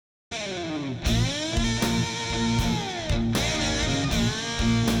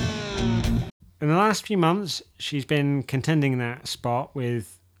in the last few months, she's been contending that spot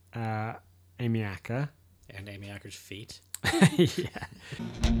with Amy Acker. And Amy Acker's feet. Yeah.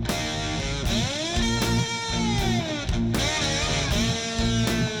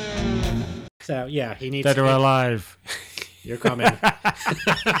 So, yeah, he needs Dead or alive. You're coming.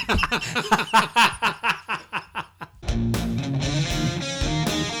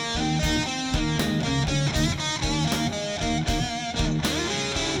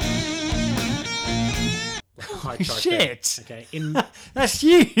 High chart Shit. there. Okay. That's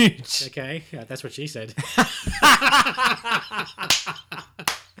huge. Okay. Yeah, that's what she said.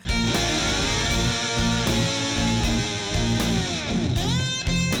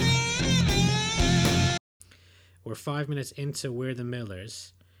 We're 5 minutes into We're the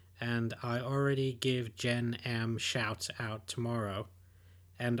Millers, and I already give Jen M shouts out tomorrow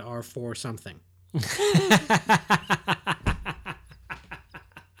and are for something.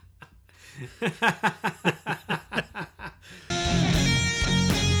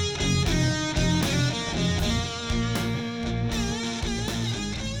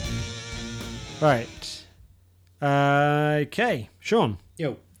 Right. Okay, Sean,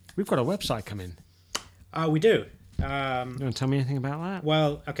 Yo. we've got a website coming. We do. You want to tell me anything about that?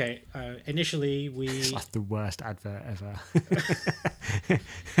 Well, okay. Initially, we... It's like the worst advert ever.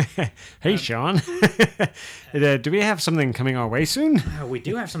 Hey, Sean. Do we have something coming our way soon? We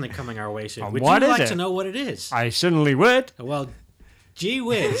do have something coming our way soon. Would what you is like it? to know what it is? I certainly would. Well, gee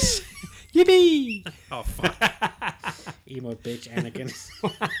whiz. Yippee! Oh, fuck. Emo bitch Anakin.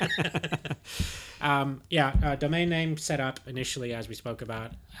 Domain name set up initially, as we spoke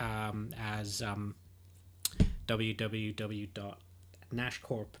about, as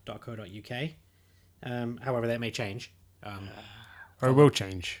www.nashcorp.co.uk. However, that may change. Or it will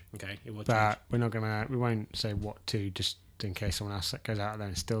change. Okay, it will change. But we won't say what to, just in case someone else goes out there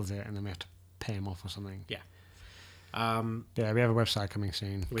and steals it and then we have to pay them off or something. Yeah. Yeah, we have a website coming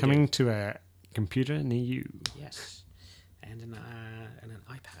soon. We Coming do. to a computer near you. Yes. And an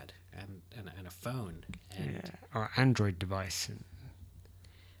iPad and a phone. And Yeah, or Android device.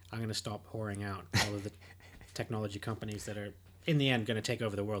 I'm going to stop whoring out all of the technology companies that are, in the end, going to take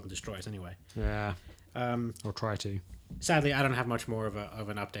over the world and destroy us anyway. Yeah. Or try to. Sadly, I don't have much more of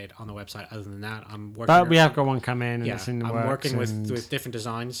an update on the website other than that. I'm working. But we have got one come in and Yeah, it's in the I'm works. working and with different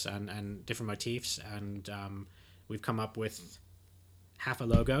designs and different motifs, and we've come up with half a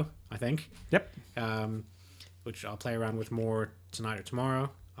logo, I think. Yep. Which I'll play around with more tonight or tomorrow.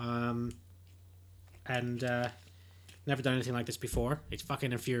 And never done anything like this before. It's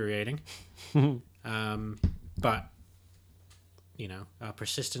fucking infuriating. But you know,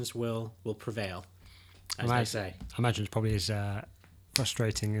 persistence will prevail, as they say. I imagine it's probably as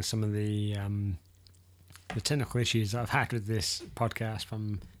frustrating as some of the technical issues that I've had with this podcast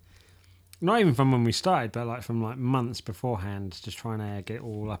from, not even from when we started, but like from like months beforehand, just trying to get it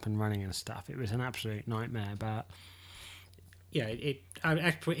all up and running and stuff. It was an absolute nightmare, but yeah,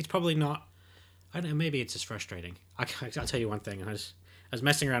 it's probably not. I don't know. Maybe it's as frustrating. I'll tell you one thing. I was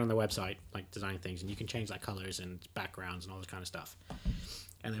messing around on the website, like designing things, and you can change like colors and backgrounds and all this kind of stuff.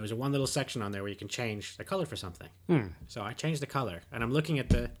 And there was one little section on there where you can change the color for something. So I changed the color, and I'm looking at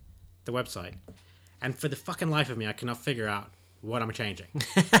the website, and for the fucking life of me, I cannot figure out what I'm changing.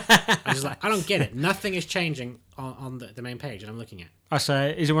 I don't get it. Nothing is changing on the main page, and I'm looking at. I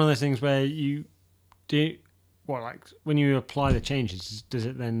say, is it one of those things where you do like when you apply the changes, does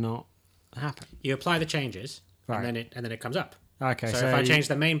it then not happen? You apply the changes, Right. and then it comes up. Okay, So if I change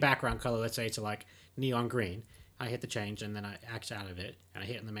the main background color, let's say to like neon green, I hit the change and then I X out of it and I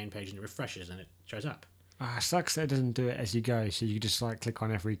hit on the main page and it refreshes and it shows up. It sucks that it doesn't do it as you go, so you just like click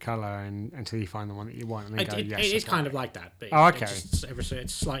on every color and until you find the one that you want and then It is kind of like that, but okay.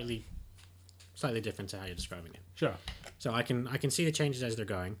 it's slightly different to how you're describing it. Sure. So I can see the changes as they're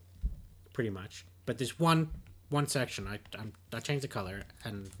going, pretty much. But there's one section I change the color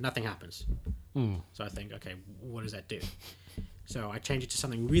and nothing happens. So I think, okay, what does that do? So I change it to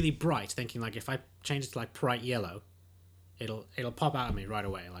something really bright, thinking like if I change it to like bright yellow, it'll pop out at me right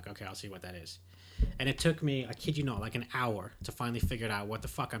away. Like, okay, I'll see what that is. And it took me, I kid you not, like an hour to finally figure out what the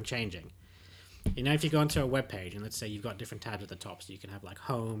fuck I'm changing. You know, if you go onto a web page and let's say you've got different tabs at the top, so you can have like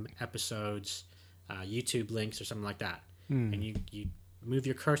home, episodes, YouTube links or something like that, and you move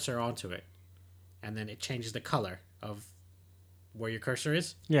your cursor onto it, and then it changes the color of where your cursor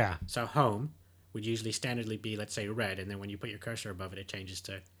is. Yeah. So home would usually standardly be, let's say, red, and then when you put your cursor above it, it changes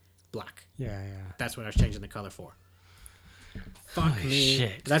to black. Yeah. That's what I was changing the color for. Fuck Holy me.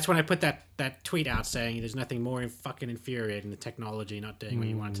 shit. That's when I put that tweet out saying there's nothing more fucking infuriating than technology not doing what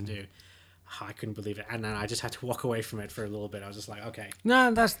you want it to do. I couldn't believe it, and then I just had to walk away from it for a little bit. I was just like, okay,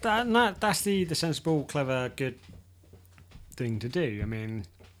 No, that's the sensible, clever, good thing to do. I mean,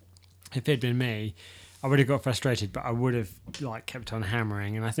 if it had been me, I would have got frustrated, but I would have like kept on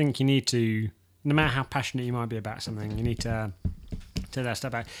hammering. And I think you need to, no matter how passionate you might be about something, you need to take that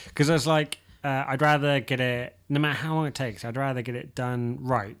step back. Because I was like, I'd rather get it, no matter how long it takes, I'd rather get it done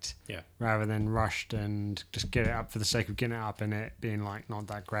right, rather than rushed and just get it up for the sake of getting it up and it being like not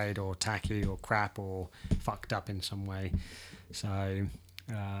that great or tacky or crap or fucked up in some way. So,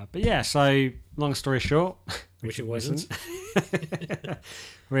 but yeah. So long story short, which it wasn't.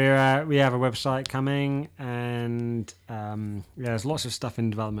 we have a website coming, and there's lots of stuff in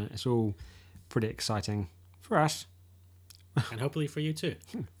development. It's all pretty exciting for us, and hopefully for you too.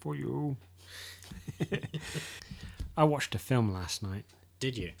 For you. I watched a film last night.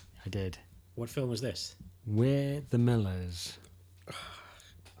 Did you? I did. What film was this? We're the Millers.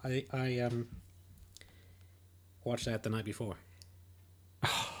 I watched that the night before.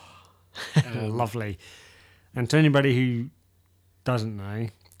 Lovely. And to anybody who doesn't know,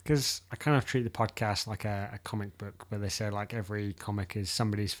 because I kind of treat the podcast like a comic book, where they say like every comic is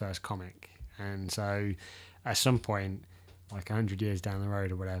somebody's first comic, and so at some point, like 100 years down the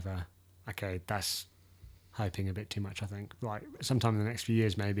road or whatever, okay, that's hoping a bit too much, I think. Like sometime in the next few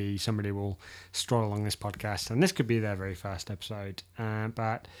years, maybe somebody will stroll along this podcast, and this could be their very first episode.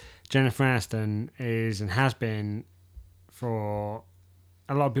 But Jennifer Aniston is and has been, for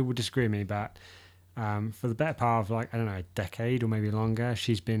a lot of people disagree with me, but for the better part of like, I don't know, a decade or maybe longer,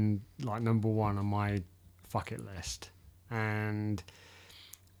 she's been like number one on my fuck it list. And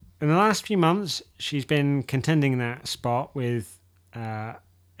in the last few months, she's been contending that spot with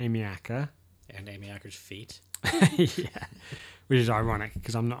Amy Acker. And Amy Acker's feet. Yeah, which is ironic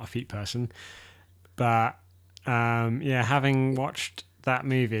because I'm not a feet person. But yeah, having watched that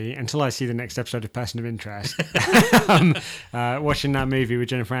movie, until I see the next episode of Person of Interest, watching that movie with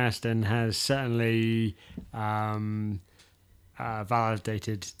Jennifer Aniston has certainly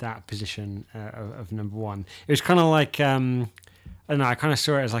validated that position of number one. It was kind of like, I don't know, I kind of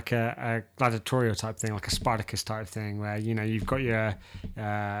saw it as like a gladiatorial type thing, like a Spartacus type thing, where, you know, you've got your,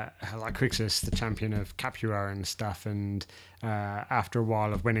 like Crixus, the champion of Capua and stuff, and after a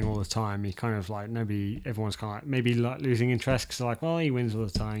while of winning all the time, you kind of like, everyone's kind of like, maybe like losing interest, because they're like, well, he wins all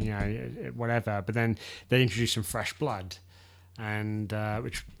the time, you know, whatever. But then they introduce some fresh blood, and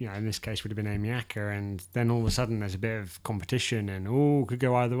which, you know, in this case would have been Amy Acker, and then all of a sudden there's a bit of competition, and could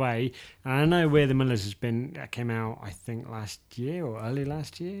go either way. And I know We're the Millers came out, I think, last year or early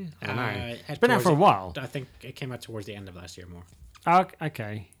last year. I don't know. It's been out for a while. I think it came out towards the end of last year more. Oh,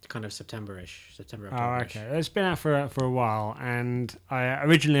 okay. Kind of September-ish. September, Oh, October-ish. okay. It's been out for a while, and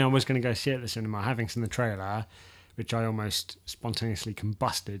originally I was going to go see it at the cinema, having seen the trailer, which I almost spontaneously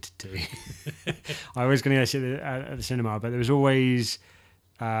combusted to. I was going to go see it at the cinema, but there was always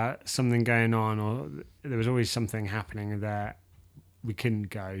something going on, or there was always something happening that we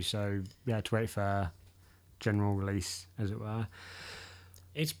couldn't go, so we had to wait for general release, as it were.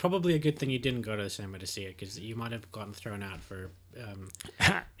 It's probably a good thing you didn't go to the cinema to see it, because you might have gotten thrown out for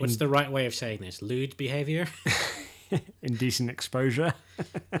what's the right way of saying this? Lewd behavior? Indecent exposure.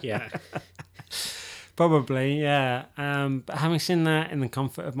 Yeah. Probably, yeah. But having seen that in the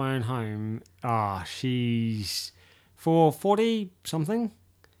comfort of my own home, she's for 40 something.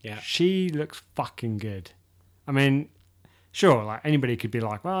 Yeah. She looks fucking good. I mean, sure, like anybody could be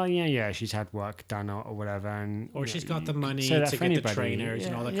like, well, yeah, she's had work done or whatever, and or she's got the money to get anybody. The trainers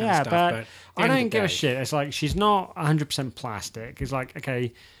and all that kind of stuff. But I don't give a shit. It's like, she's not 100% plastic. It's like,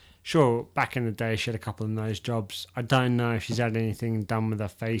 okay, sure, back in the day she had a couple of nose jobs. I don't know if she's had anything done with her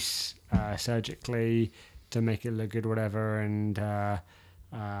face surgically to make it look good or whatever, and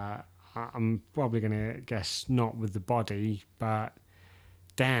I'm probably going to guess not with the body, but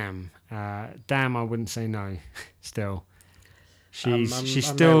damn, I wouldn't say no. Still, she's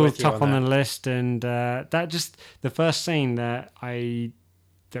still top on the list, and that just the first scene that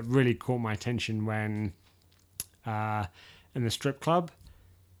really caught my attention when in the strip club,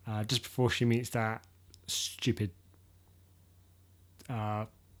 just before she meets that stupid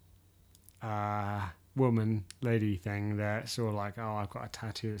woman lady thing that's sort of like, oh, I've got a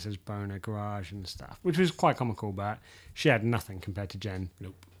tattoo that says Boner Garage and stuff, which was quite comical, but she had nothing compared to Jen.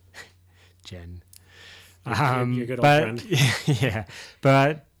 Nope. Jen. Your good old friend. Yeah,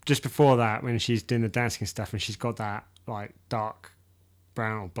 but just before that, when she's doing the dancing stuff and she's got that like dark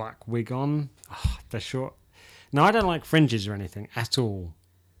brown or black wig on, they're short. Now, I don't like fringes or anything at all,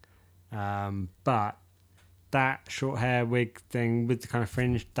 but that short hair wig thing with the kind of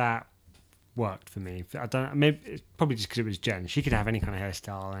fringe, that worked for me. I don't. Maybe it's probably just because it was Jen. She could have any kind of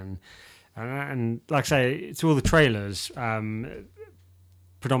hairstyle, and And like I say, through all the trailers,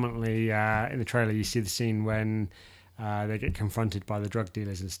 predominantly in the trailer, you see the scene when they get confronted by the drug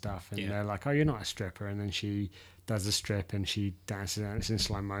dealers and stuff, and they're like, "Oh, you're not a stripper," and then she does the strip and she dances and it's in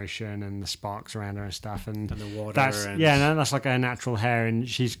slow motion and the sparks around her and stuff, and the water. That's that's like her natural hair, and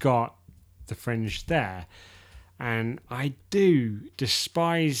she's got the fringe there, and I do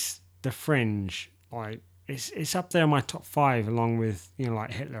despise the fringe. Like it's up there in my top 5, along with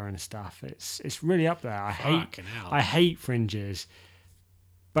like Hitler and stuff. It's really up there. I hate fringes.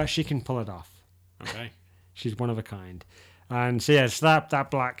 But she can pull it off. Okay. She's one of a kind. And so, it's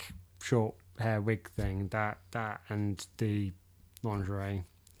that black short hair wig thing, that and the lingerie.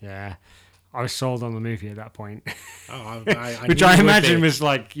 Yeah. I was sold on the movie at that point. Oh, which I imagine was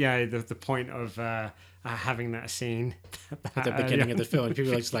like, the point of having that scene. At the beginning of the film.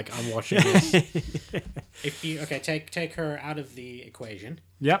 People are just like, I'm watching this. If you, take her out of the equation.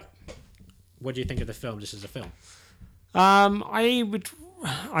 Yep. What do you think of the film just as a film?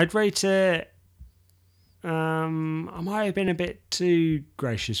 I'd rate it. I might have been a bit too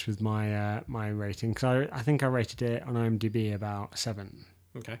gracious with my my rating, because I think I rated it on IMDb about 7.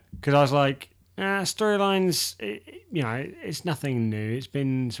 Okay. Because I was like, storylines, it's nothing new. It's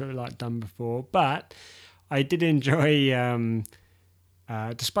been sort of like done before, but I did enjoy,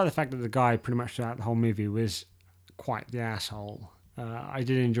 despite the fact that the guy pretty much throughout the whole movie was quite the asshole. I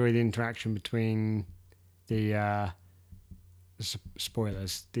did enjoy the interaction between the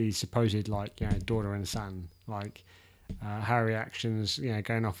spoilers, the supposed daughter and son, her reactions,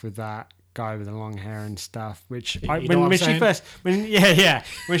 going off with that guy with the long hair and stuff. Which when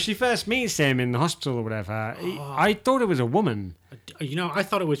she first meets him in the hospital or whatever, I thought it was a woman. I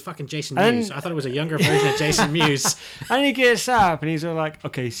thought it was fucking Jason Mewes. I thought it was a younger version of Jason Mewes. And he gets up and he's all like,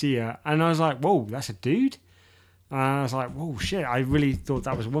 "Okay, see ya." And I was like, "Whoa, that's a dude." I was like, "Whoa, shit!" I really thought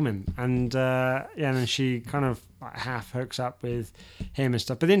that was a woman. And and then she kind of half hooks up with him and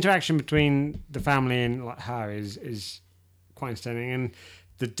stuff. But the interaction between the family and her is quite stunning. And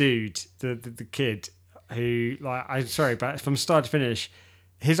the dude, the kid, who I'm sorry, but from start to finish,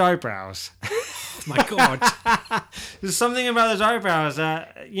 his eyebrows. My God, there's something about those eyebrows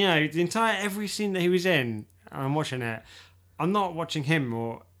that every scene that he was in, I'm watching it. I'm not watching him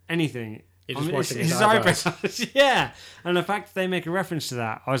or anything. His eyebrows. Yeah, and the fact that they make a reference to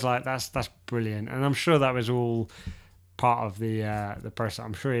that, I was like, that's brilliant. And I'm sure that was all part of the process.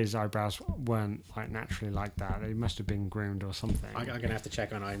 I'm sure his eyebrows weren't naturally like that. They must have been groomed or something. I'm gonna have to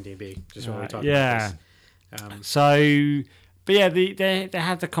check on IMDb just while we talk about this. So, but yeah, they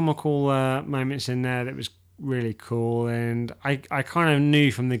had the comical moments in there that was really cool, and I kind of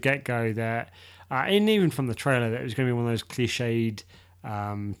knew from the get go that, and even from the trailer, that it was going to be one of those cliched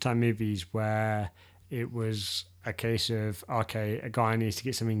type movies where it was a case of, okay, a guy needs to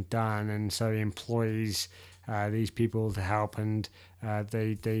get something done, and so he employs these people to help, and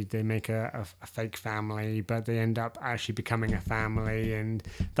they make a fake family, but they end up actually becoming a family, and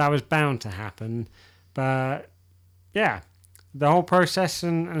that was bound to happen. But yeah, the whole process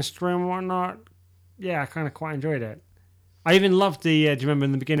and story and whatnot, I kind of quite enjoyed it. I even loved the, do you remember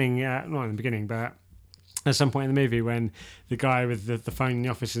in the beginning, not in the beginning, but at some point in the movie when the guy with the phone in the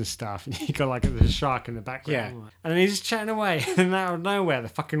office and stuff, and you got the shark in the background, and then he's just chatting away, and out of nowhere the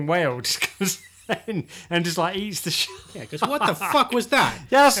fucking whale just comes in and just eats the shark. Yeah, because what the fuck was that?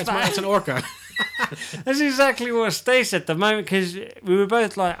 Yes, it's an orca. That's exactly what Stace said at the moment, because we were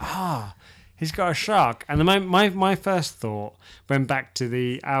both like, he's got a shark. And my first thought went back to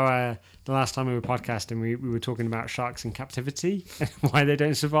the last time we were podcasting, we were talking about sharks in captivity and why they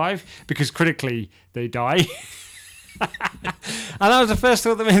don't survive, because critically they die. And that was the first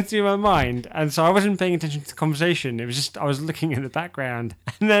thought that went through my mind. And so I wasn't paying attention to the conversation. It was just, I was looking in the background.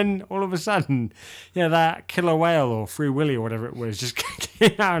 And then all of a sudden, that killer whale or Free Willy or whatever it was just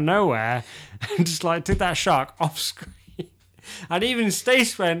came out of nowhere and just took that shark off screen. And even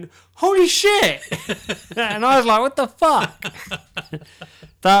Stace went, "Holy shit!" And I was like, "What the fuck?"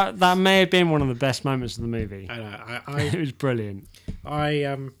 That may have been one of the best moments of the movie. I know. It was brilliant.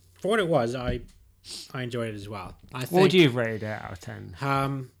 For what it was, I enjoyed it as well. What would you have rated it out of 10?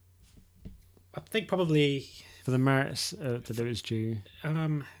 I think probably for the merits that it was due.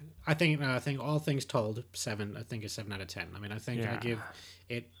 I think all things told, 7. I think a 7 out of 10. I mean, I think I give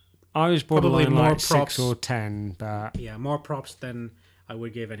it. I was probably more props, 6 or 10, but more props than I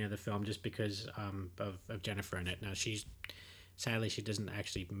would give any other film, just because of Jennifer in it. Now sadly she doesn't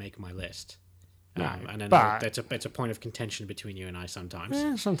actually make my list. No, and but that's a point of contention between you and I sometimes.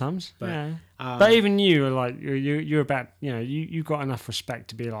 Yeah, sometimes. But even you are you're about you got enough respect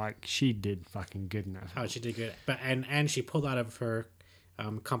to be like, she did fucking good enough. Oh, she did good, but and she pulled out of her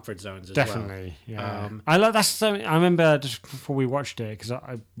comfort zones as well. Definitely, yeah. I like that's something I remember just before we watched it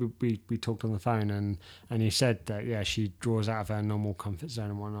because we talked on the phone and you said that she draws out of her normal comfort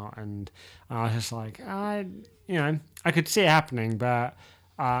zone and whatnot, and I was just like I could see it happening, but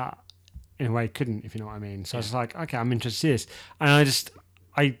in a way couldn't, if you know what I mean. So I was like, okay, I'm interested in this, and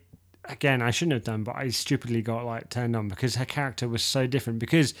I shouldn't have done, but I stupidly got like turned on because her character was so different.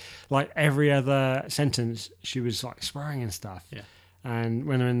 Because like every other sentence, she was like swearing and stuff. Yeah. And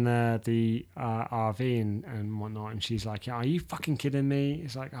when they're in the RV and whatnot, and she's like, "Are you fucking kidding me?"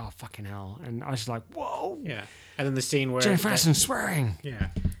 It's like, "Oh fucking hell!" And I was like, "Whoa!" Yeah. And then the scene where Jennifer Aniston swearing. Yeah.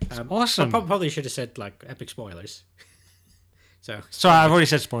 Awesome. I probably should have said like epic spoilers. So sorry, I've already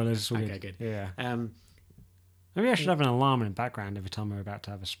said spoilers. It's all okay, good. Yeah. Maybe I should have an alarm in the background every time we're about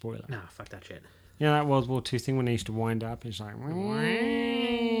to have a spoiler. No, fuck that shit. Yeah, that World War II thing when they used to wind up. It's like.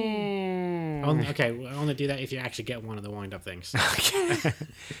 Okay, well, I want to do that if you actually get one of the wind-up things. Okay.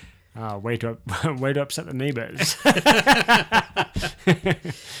 Way to upset the neighbours.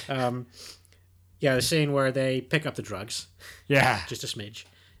 Yeah, the scene where they pick up the drugs. Yeah. Just a smidge.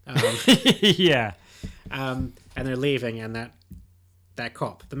 Yeah. And they're leaving, and that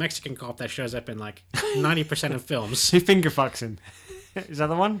cop, the Mexican cop that shows up in like 90% of films. He finger fucks him. Is that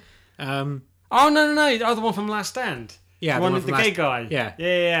the one? Oh, no. The other one from Last Stand. Yeah, the one with the gay guy.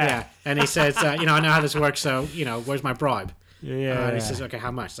 Yeah. And he says, I know how this works, so, where's my bribe? Yeah. And he says, okay, how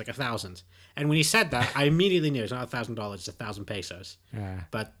much? It's like 1,000. And when he said that, I immediately knew it's not $1,000, it's 1,000 pesos. Yeah.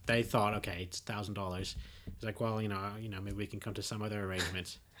 But they thought, okay, it's $1,000. He's like, well, maybe we can come to some other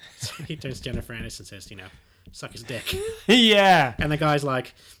arrangement. So he turns to Jennifer Aniston and says, suck his dick. Yeah. And the guy's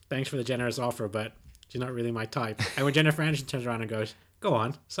like, thanks for the generous offer, but she's not really my type. And when Jennifer Aniston turns around and goes, go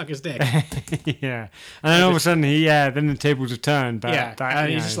on, suck his dick. Yeah. And then all of a sudden, then the tables have turned. But yeah.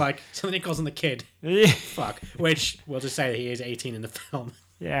 And he's just like, somebody calls him the kid. Yeah. Fuck. Which, we'll just say that he is 18 in the film.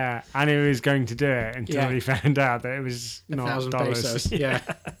 Yeah. And he was going to do it until he found out that it was not 1,000 dollars. pesos. Yeah.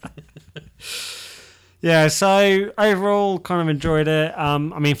 Yeah, so overall, kind of enjoyed it. I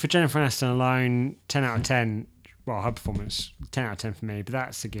mean, for Jennifer Aniston alone, 10 out of 10. Well, her performance, 10 out of 10 for me, but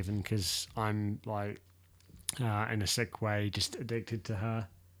that's a given because I'm like, in a sick way, just addicted to her.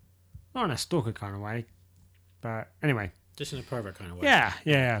 Not in a stalker kind of way, but anyway. Just in a pervert kind of way.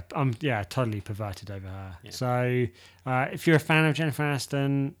 Yeah. I'm totally perverted over her. Yeah. So if you're a fan of Jennifer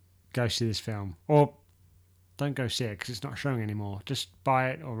Aniston, go see this film. Or don't go see it because it's not showing anymore. Just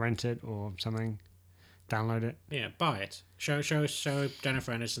buy it or rent it or something. Download it. Yeah, buy it. Show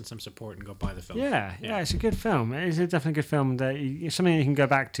Jennifer Aniston some support and go buy the film. Yeah, it's a good film. It's a definitely good film that something you can go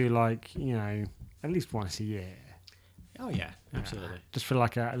back to, like, at least once a year. Oh yeah, absolutely. Just for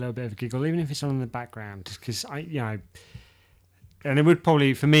like a little bit of a giggle, even if it's on in the background, just because and it would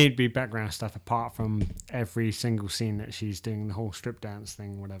probably, for me, it'd be background stuff apart from every single scene that she's doing the whole strip dance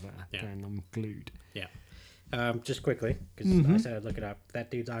thing, whatever. Yeah. Then I'm glued. Yeah. Just quickly, because I said I'd look it up.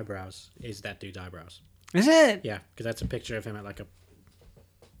 That dude's eyebrows is that dude's eyebrows. Is it? Yeah, because that's a picture of him at like a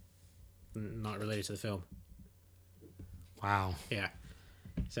not related to the film. Wow. Yeah.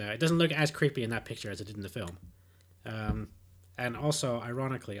 So it doesn't look as creepy in that picture as it did in the film. And also,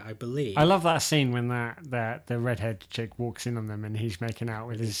 ironically, I believe I love that scene when the redhead chick walks in on them and he's making out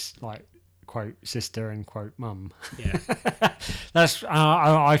with his like quote sister and quote mum. Yeah. That's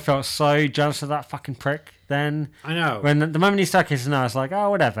I felt so jealous of that fucking prick then. I know. When the moment he started kissing her, I was like, oh,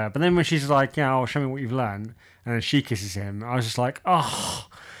 whatever. But then when she's like, show me what you've learned, and then she kisses him, I was just like, oh.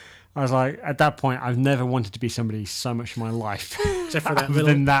 I was like, at that point, I've never wanted to be somebody so much in my life. Except for that other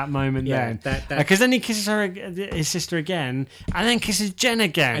than that moment then. Because then he kisses his sister again, and then kisses Jen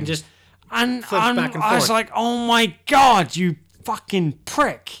again. And just flips back and I was forth. like, oh my God, you fucking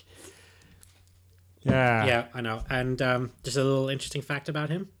prick. Yeah. Yeah, I know. And just a little interesting fact about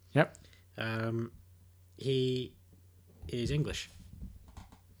him. Yep. He is English.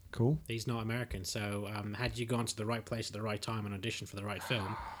 Cool. He's not American. So had you gone to the right place at the right time and auditioned for the right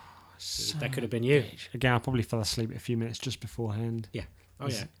film, that could have been you. Again, I probably fell asleep a few minutes just beforehand. Yeah. Oh,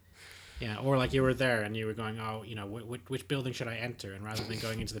 yeah. Yeah, or like you were there and you were going, which building should I enter? And rather than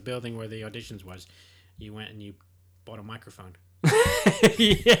going into the building where the auditions was, you went and you bought a microphone.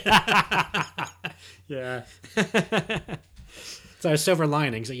 Yeah. So silver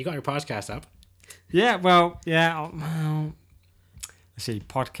linings that you got your podcast up. Yeah, well, let's see,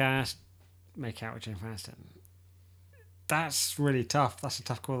 podcast, make out with Jennifer Aniston. That's really tough. That's a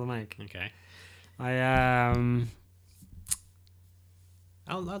tough call to make. Okay.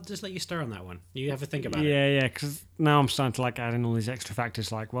 I'll just let you stir on that one. You have to think about it. Yeah, because now I'm starting to like add in all these extra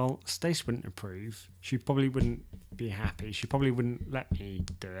factors. Like, well, Stace wouldn't approve. She probably wouldn't be happy. She probably wouldn't let me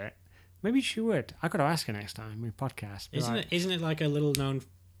do it. Maybe she would. I got to ask her next time we podcast. Isn't it like a little known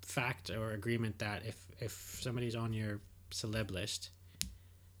fact or agreement that if somebody's on your celeb list,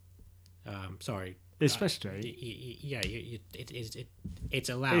 especially, it's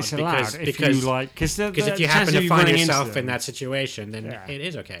allowed. It's allowed because if you happen to find yourself in that situation, then it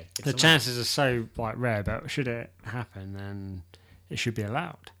is okay. It's the allowed. chances are so rare, but should it happen, then it should be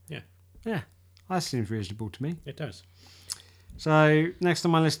allowed. Yeah, that seems reasonable to me. It does. So next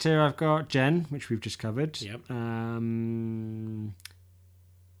on my list here, I've got Jen, which we've just covered. Yep.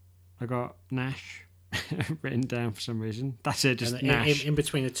 I got Nash written down for some reason. That's it, just and Nash. In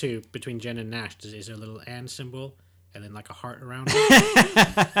between the two, between Jen and Nash, is there a little and symbol and then like a heart around it?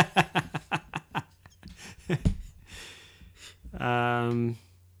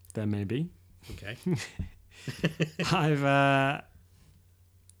 There may be. Okay. I've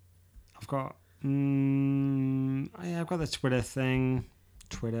got I've got the Twitter thing.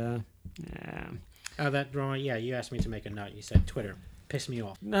 Twitter, yeah. Oh, you asked me to make a note. You said Twitter. Pissed me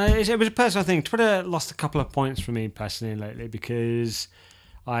off. No, it was a personal thing. Twitter lost a couple of points for me personally lately because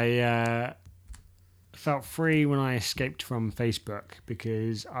I felt free when I escaped from Facebook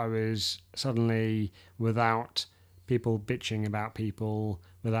because I was suddenly without people bitching about people,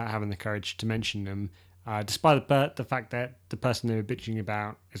 without having the courage to mention them. Despite the fact that the person they were bitching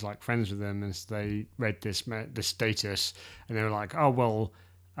about is like friends with them, and so they read this status and they were like, "Oh well,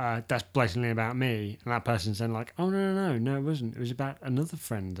 that's blatantly about me," and that person's then like, "Oh no, it wasn't. It was about another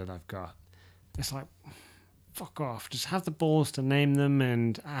friend that I've got." It's like, fuck off. Just have the balls to name them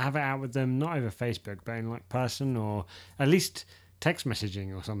and have it out with them, not over Facebook, but in like person or at least text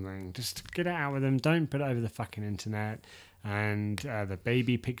messaging or something. Just get it out with them. Don't put it over the fucking internet. And the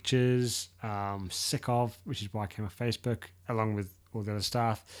baby pictures, sick of, which is why I came off Facebook, along with all the other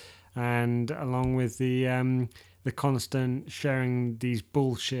stuff, and along with the constant sharing these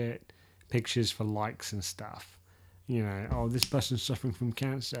bullshit pictures for likes and stuff. You know, oh, this person's suffering from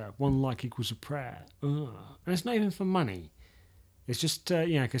cancer. 1 like equals a prayer. Ugh. And it's not even for money. It's just,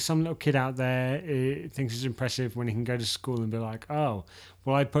 because some little kid out there thinks it's impressive when he can go to school and be like, oh,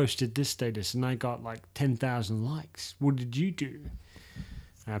 well, I posted this status and I got like 10,000 likes. What did you do?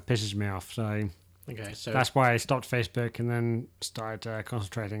 Pisses me off. So that's why I stopped Facebook and then started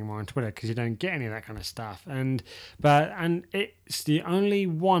concentrating more on Twitter, because you don't get any of that kind of stuff. And it's the only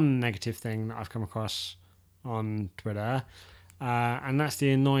one negative thing that I've come across on Twitter, and that's the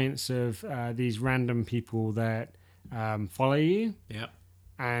annoyance of these random people that follow you. Yeah.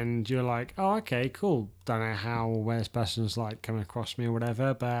 And you're like, oh, okay, cool. Don't know how or where this person's like coming across me or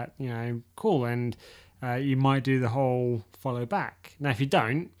whatever, but cool. And you might do the whole follow back. Now, if you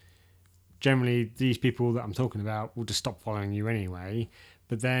don't, generally these people that I'm talking about will just stop following you anyway.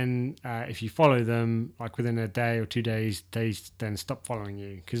 But then if you follow them, like within a day or 2 days, they then stop following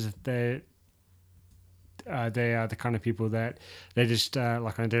you, because they are the kind of people that they just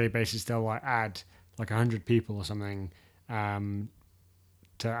like on a daily basis they'll like add like 100 people or something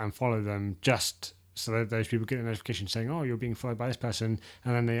to unfollow them, just so that those people get a notification saying, oh, you're being followed by this person,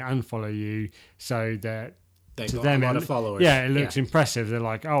 and then they unfollow you so that they to got them a lot of followers. Yeah, it looks impressive. They're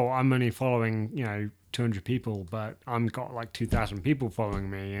like, oh, I'm only following 200 people, but I've got like 2,000 people following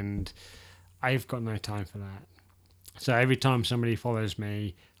me, and I've got no time for that. So every time somebody follows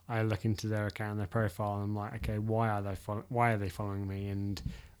me, I look into their account, their profile, and I'm like, okay, why are they following me, and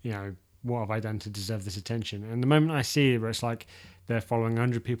what have I done to deserve this attention? And the moment I see it, where it's like they're following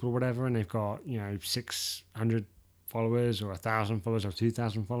 100 people or whatever, and they've got 600 followers or 1,000 followers or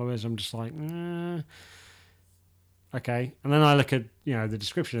 2,000 followers, I'm just like, okay. And then I look at the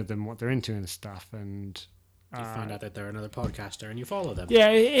description of them, what they're into and stuff, and you find out that they're another podcaster and you follow them. Yeah,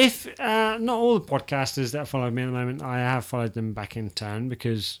 if not all the podcasters that follow me at the moment, I have followed them back in turn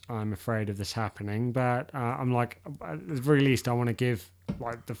because I'm afraid of this happening. But I'm like, at the very least, I want to give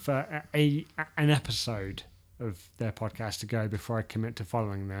like an episode of their podcast to go before I commit to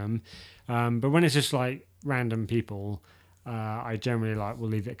following them. But when it's just like random people, I generally will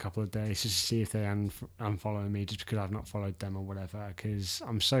leave it a couple of days just to see if they unfollow me, just because I've not followed them or whatever. Because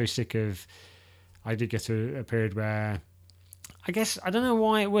I'm so sick of. I did get to a period where I guess I don't know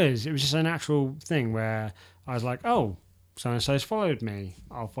why it was. It was just a natural thing where I was like, oh, so and so's followed me,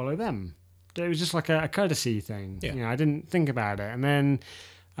 I'll follow them. It was just like a courtesy thing. Yeah. I didn't think about it, and then.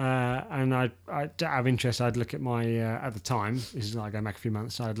 And I out of interest, I'd look at my at the time. This is like going back a few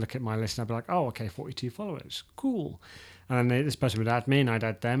months. I'd look at my list and I'd be like, "Oh, okay, 42 followers, cool." And then this person would add me, and I'd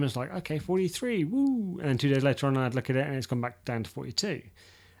add them. It's like, "Okay, 43, woo!" And then 2 days later on, I'd look at it, and it's gone back down to 42.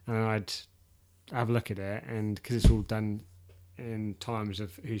 And I'd have a look at it, and because it's all done in times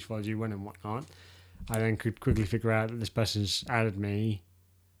of who's followed you when and whatnot, I then could quickly figure out that this person's added me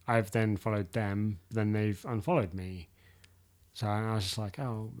I've then followed them, then they've unfollowed me. So I was just like,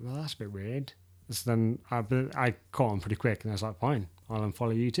 oh, well, that's a bit weird. So then I caught on pretty quick, and I was like, fine, I'll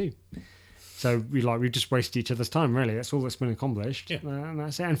unfollow you too. So we just wasted each other's time, really. That's all that's been accomplished. Yeah. And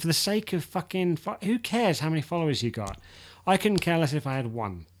that's it. And for the sake of who cares how many followers you got? I couldn't care less if I had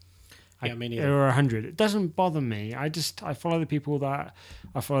one. Yeah, me neither. Or 100. It doesn't bother me. I follow the people that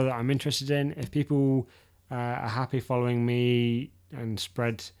I'm interested in. If people are happy following me and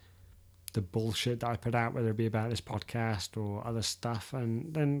spread the bullshit that I put out, whether it be about this podcast or other stuff,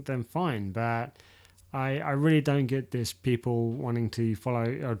 and then fine. But I really don't get this people wanting to follow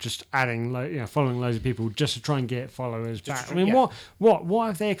or just adding, following loads of people just to try and get followers back. I mean, yeah. what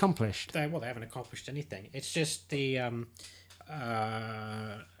have they accomplished? They haven't accomplished anything. It's just the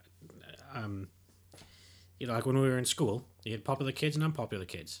like when we were in school, you had popular kids and unpopular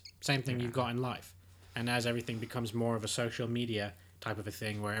kids. Same thing you've got in life. And as everything becomes more of a social media type of a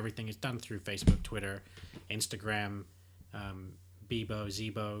thing, where everything is done through Facebook, Twitter, Instagram, Bebo,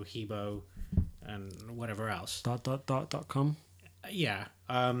 Zebo, Hebo, and whatever else. .com. Yeah.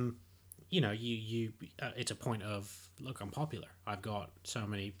 It's a point of, look, I'm popular. I've got so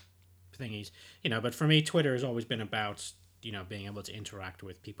many thingies. But for me, Twitter has always been about, being able to interact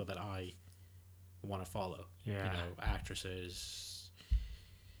with people that I want to follow. Yeah. Actresses,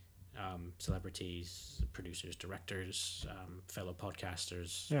 celebrities, producers, directors, fellow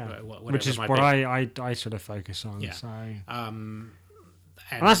podcasters. Yeah. Whatever Which is it might what be. I sort of focus on. Yeah. So.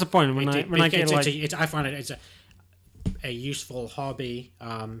 And that's the point when I get like I find it's a useful hobby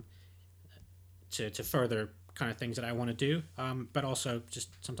to further kind of things that I want to do, but also just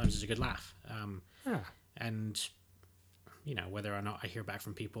sometimes it's a good laugh. yeah. And whether or not I hear back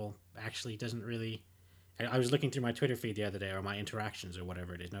from people actually doesn't really. I was looking through my Twitter feed the other day, or my interactions, or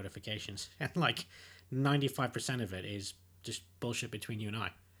whatever it is, notifications, and like 95% of it is just bullshit between you and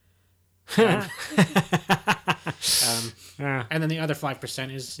I. Yeah. And then the other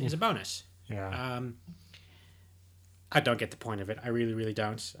 5% is a bonus. Yeah. I don't get the point of it. I really, really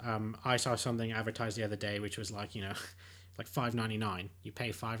don't. I saw something advertised the other day, which was like, like $5.99. You pay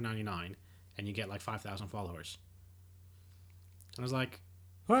 $5.99 and you get like 5,000 followers. I was like,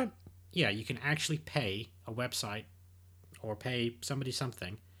 What? yeah, you can actually pay a website or pay somebody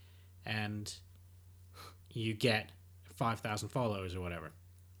something, and you get 5,000 followers or whatever.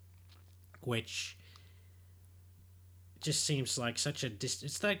 Which just seems like such a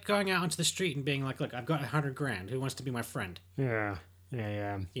it's like going out onto the street and being like, look, I've got $100,000. Who wants to be my friend? Yeah.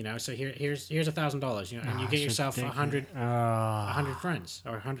 Yeah. So here's $1,000. And you get yourself 100 friends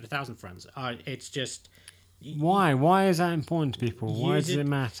or 100,000 friends. It's just Why? Why is that important to people? Why does it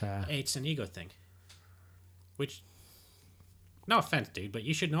matter? It's an ego thing. Which, no offense, dude, but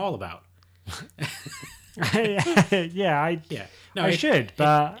you should know all about. Yeah. No, I should,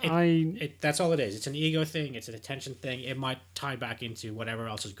 but that's all it is. It's an ego thing. It's an attention thing. It might tie back into whatever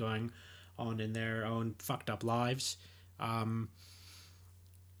else is going on in their own fucked up lives.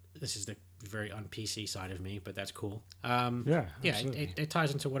 This is the very un-PC side of me, but that's cool. It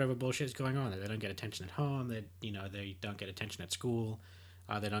ties into whatever bullshit is going on. They don't get attention at home. They don't get attention at school.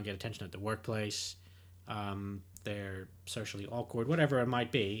 They don't get attention at the workplace. They're socially awkward, whatever it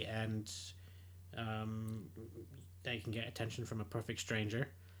might be, and they can get attention from a perfect stranger.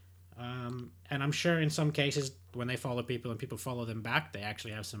 And I'm sure in some cases when they follow people and people follow them back, they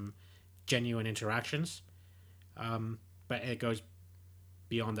actually have some genuine interactions. But it goes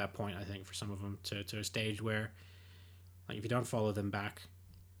beyond that point, I think, for some of them to a stage where, like, if you don't follow them back,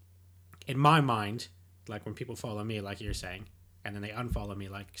 in my mind, like when people follow me, like you're saying, and then they unfollow me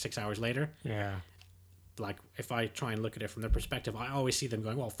like 6 hours later. Yeah. Like, if I try and look at it from their perspective, I always see them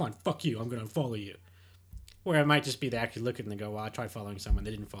going, well, fine, fuck you, I'm going to unfollow you. Where it might just be they actually look at it and they go, well, I tried following someone,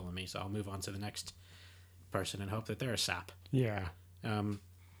 they didn't follow me, so I'll move on to the next person and hope that they're a sap. Yeah.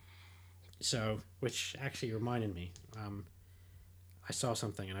 So, which actually reminded me, I saw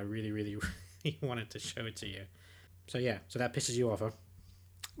something and I really, really, really wanted to show it to you. So yeah, so that pisses you off, huh?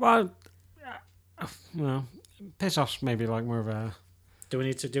 Well, piss off's maybe like more of a. Do we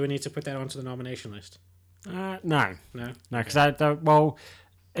need to put that onto the nomination list? No, because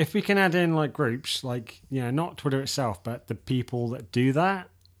if we can add in like groups, like not Twitter itself, but the people that do that,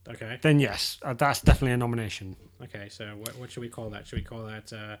 okay, then yes, that's definitely a nomination. Okay, so what should we call that? Should we call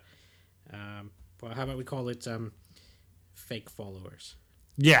that? Well, how about we call it fake followers?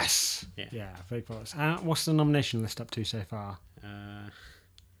 Yes. Yeah, fake followers. What's the nomination list up to so far?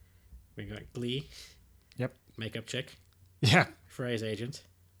 We got Glee. Yep. Makeup chick. Yep. Phrase agent.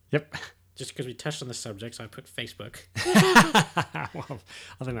 Yep. Just because we touched on the subject, so I put Facebook. Well,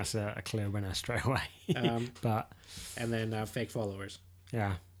 I think that's a clear winner straight away. But and then fake followers.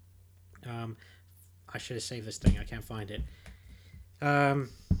 Yeah. I should have saved this thing. I can't find it.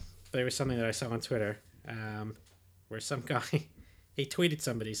 There was something that I saw on Twitter where some guy he tweeted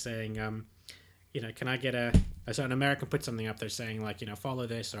somebody saying, can I get so an American put something up there saying like, follow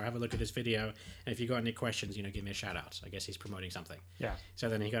this or have a look at this video, and if you got any questions, give me a shout out. I guess he's promoting something. Yeah. So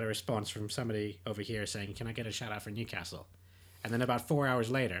then he got a response from somebody over here saying, can I get a shout out for Newcastle? And then about 4 hours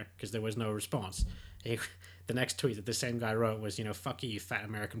later, because there was no response, the next tweet that the same guy wrote was, fuck you fat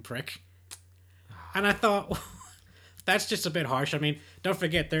American prick. And I thought, that's just a bit harsh. I mean, don't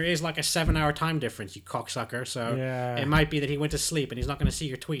forget, there is like a 7-hour time difference, you cocksucker. So It might be that he went to sleep and he's not going to see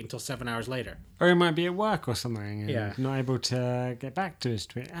your tweet until 7 hours later. Or he might be at work or something and Yeah. not able to get back to his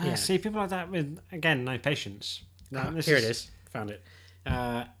tweet. Yeah. See, people like that with, again, no patience. It is. Found it.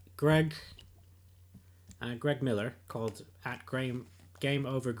 Greg Miller, called at Game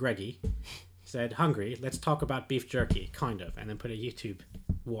Over Greggy, said, hungry, let's talk about beef jerky, kind of, and then put a YouTube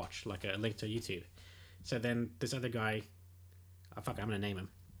watch, like a link to YouTube. So then this other guy, I'm going to name him,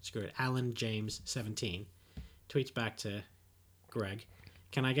 screw it, Alan James 17, tweets back to Greg,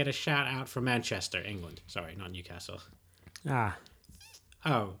 can I get a shout out for Manchester, England? Sorry, not Newcastle.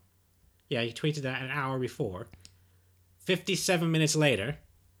 Oh, yeah, he tweeted that an hour before. 57 minutes later,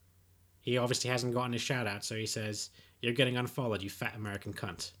 he obviously hasn't gotten his shout out, so he says, you're getting unfollowed, you fat American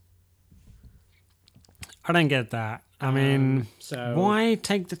cunt. I don't get that. I mean, why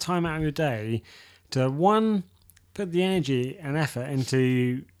take the time out of your day to, one, put the energy and effort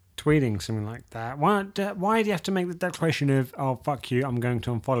into tweeting something like that? Why do you have to make the declaration of, oh, fuck you, I'm going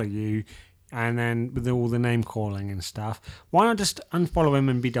to unfollow you, and then with all the name calling and stuff? Why not just unfollow him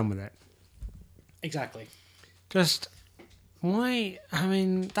and be done with it? Exactly. Just, why? I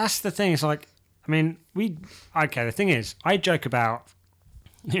mean, that's the thing. It's like, I mean, the thing is, I joke about,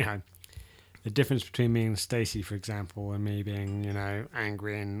 the difference between me and Stacey, for example, and me being,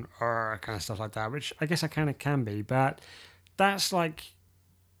 angry and kind of stuff like that, which I guess I kind of can be, but that's like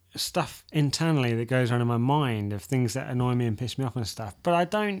stuff internally that goes on in my mind of things that annoy me and piss me off and stuff. But I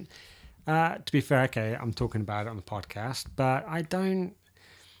don't, to be fair, okay, I'm talking about it on the podcast, but I don't,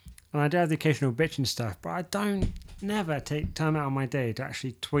 and I do have the occasional bitch and stuff, but I don't never take time out of my day to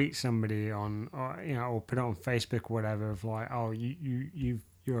actually tweet somebody on, or put it on Facebook or whatever of like, oh,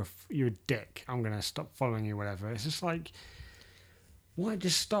 you're a dick, I'm gonna stop following you, whatever. It's just like, why?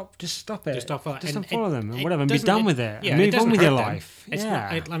 Just stop it. Just stop following. Just unfollow them and whatever, and be done with it. Yeah, move on with your life. It's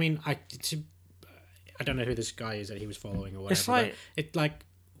not, I mean, I don't know who this guy is that he was following or whatever. It's like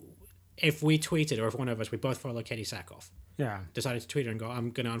if we tweeted, or if one of us, we both follow Katie Sackhoff. Yeah. Decided to tweet her and go,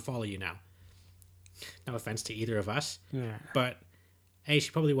 I'm gonna unfollow you now. No offense to either of us. Yeah. But she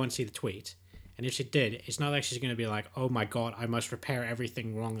probably won't see the tweet. And if she did, it's not like she's going to be like, oh my God, I must repair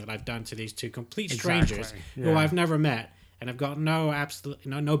everything wrong that I've done to these two complete strangers who I've never met and have got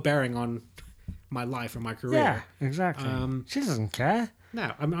no bearing on my life or my career. Yeah, exactly. She doesn't care.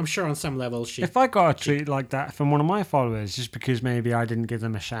 No, I'm sure on some level if I got a tweet like that from one of my followers just because maybe I didn't give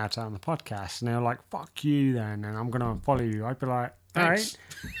them a shout out on the podcast and they were like, fuck you then, and I'm going to unfollow you, I'd be like, all right.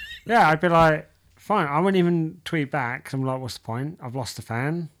 Yeah, I'd be like, fine. I wouldn't even tweet back because I'm like, what's the point? I've lost a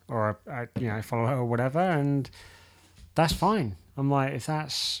fan or a follower or whatever, and that's fine. I'm like, if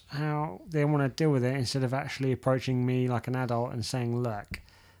that's how they want to deal with it, instead of actually approaching me like an adult and saying, look,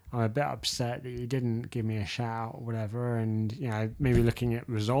 I'm a bit upset that you didn't give me a shout or whatever, and maybe looking at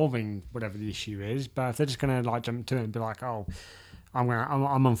resolving whatever the issue is. But if they're just gonna like jump to it and be like, oh, I'm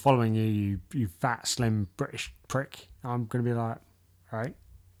unfollowing you fat slim British prick, I'm gonna be like, all right,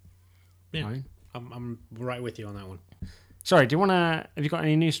 yeah. Fine. I'm right with you on that one. Sorry, have you got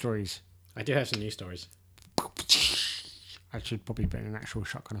any news stories? I do have some news stories. I should probably put in an actual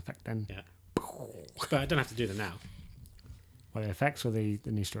shotgun effect then. Yeah. But I don't have to do them now. Well, the effects or the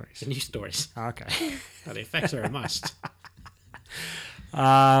news stories? The news stories. Oh, okay. The effects are a must. Okay.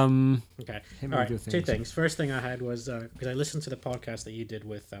 All right, two things. First thing I had was, because I listened to the podcast that you did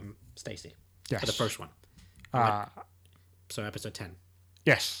with Stacey. Yes. For the first one. So episode 10.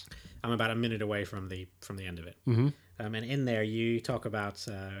 Yes. I'm about a minute away from the end of it. Mm-hmm. And in there, you talk about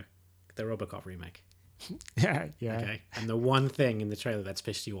the RoboCop remake. Yeah. Okay. And the one thing in the trailer that's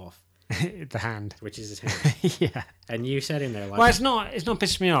pissed you off. The hand. Which is his hand. Yeah. And you said in there, like... Well, it's not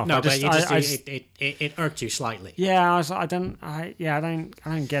pissed me off. No, it irked you slightly. Yeah, I don't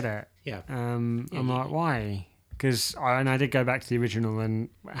get it. Yeah. I'm like, why? Because I did go back to the original and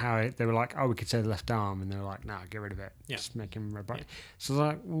how they were like, oh, we could say the left arm, and they were like, no, get rid of it. Yeah. Just make him robotic. Yeah. So I was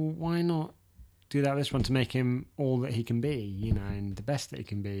like, well, why not do that with this one to make him all that he can be, and the best that he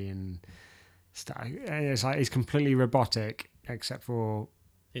can be, and stuff. It's like he's completely robotic except for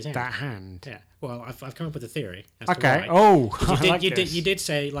His hand. That hand. Yeah. Well, I've come up with a theory. As to Okay. why. Oh, You I did, like you this. did you did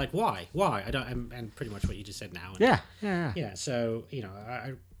say like why I don't and pretty much what you just said now. And, Yeah. Yeah. So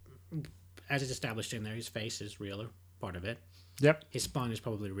as it's established in there, his face is real, part of it. Yep. His spine is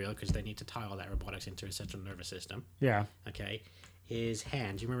probably real because they need to tie all that robotics into his central nervous system. Yeah. Okay. His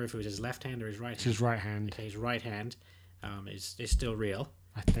hand. Do you remember if it was his left hand or his right It's hand? his right hand. Okay. His right hand is still real.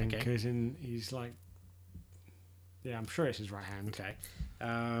 I think Okay. because he's like. Yeah, I'm sure it's his right hand. Okay.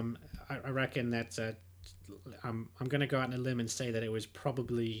 I reckon that I'm going to go out on a limb and say that it was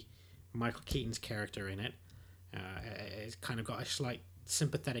probably Michael Keaton's character in it. It's kind of got a slight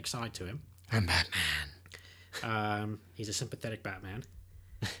sympathetic side to him. I'm Batman. He's a sympathetic Batman.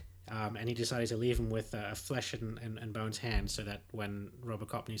 And he decided to leave him with a flesh and bones hand so that when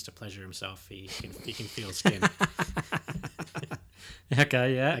RoboCop needs to pleasure himself, he can feel skin.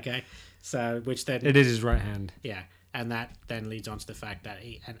 Okay, yeah. Okay. So, which then... It is his right hand. Yeah. And that then leads on to the fact that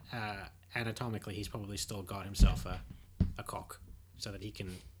anatomically he's probably still got himself a cock so that he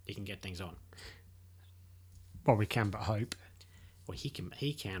can get things on. Well, we can but hope. Well, he can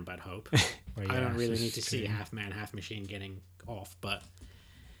but hope. Well, I yeah, don't really it's need to see true. half man, half machine getting off, but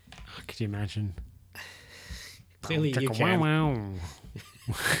Oh, could you imagine? clearly you Wow, can. wow.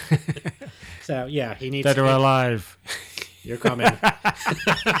 So yeah, he needs. Dead or alive. You're coming.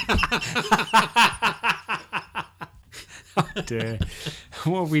 Oh, dear.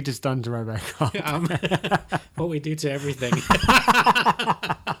 What have we just done to Robocop? What we do to everything.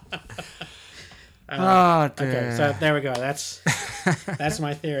 Oh, dear. Okay, so there we go. That's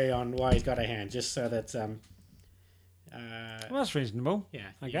my theory on why he's got a hand, just so that Well, that's reasonable. yeah,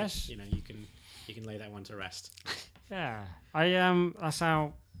 I guess. you can lay that one to rest. Yeah. That's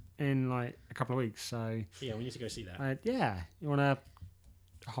out in like a couple of weeks, so Yeah, we need to go see that. yeah. You want to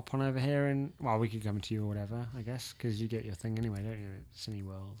hop on over here and we could come to you or whatever, I guess, because you get your thing anyway, don't you?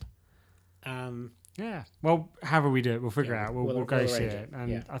 At Cineworld. Yeah. Well, however we do it, we'll figure it out. We'll go see arrange it, and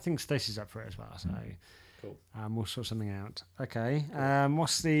Yeah. I think Stacey's up for it as well. So Cool. we'll sort something out. Okay.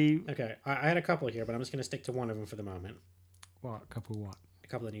 What's the Okay, I had a couple here, but I'm just going to stick to one of them for the moment. what couple what? A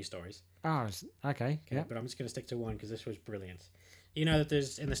couple of news stories. Oh, okay. Okay, Yeah. but I'm just going to stick to one because this was brilliant. You know that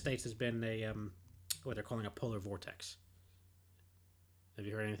there's in the States there's been a what they're calling a polar vortex. Have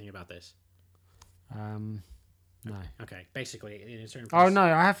you heard anything about this? No. Okay, basically in a certain Oh no,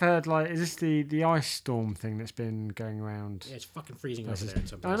 I have heard. Like, is this the ice storm thing that's been going around? Yeah, it's fucking freezing over there in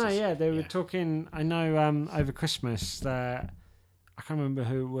some Oh places. no, yeah, they were talking. I know over Christmas that I can't remember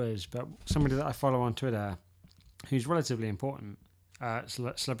who it was, but somebody that I follow on Twitter, who's relatively important,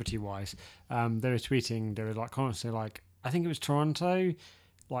 celebrity wise, they were tweeting. They were like constantly like, I think it was Toronto,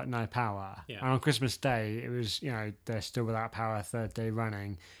 like no power. Yeah. And on Christmas Day, it was they're still without power, third day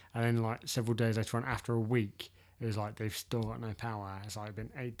running, and then like several days later on, after a week. It was like they've still got no power. It's like been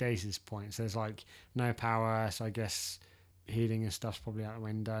 8 days at this point. So there's like no power. So I guess heating and stuff's probably out the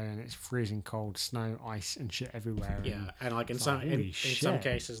window, and it's freezing cold, snow, ice, and shit everywhere. Yeah, and like in it's some like, holy in some shit.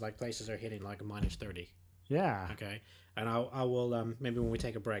 cases, like places are hitting like -30. Yeah. Okay, and I will maybe when we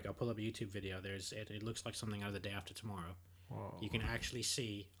take a break, I'll pull up a YouTube video. It looks like something out of The Day After Tomorrow. Whoa. You can actually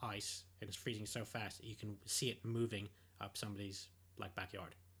see ice, and it's freezing so fast that you can see it moving up somebody's like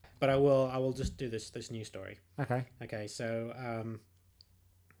backyard. But I will just do this news story. Okay. Okay, so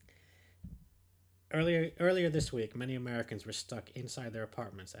earlier this week, many Americans were stuck inside their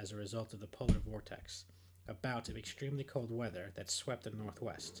apartments as a result of the polar vortex, a bout of extremely cold weather that swept the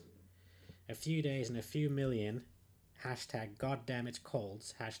Northwest. A few days and a few million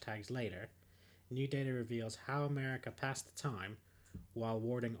 #GoddammIt'sColds hashtags later, new data reveals how America passed the time while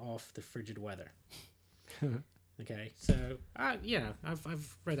warding off the frigid weather. Okay, so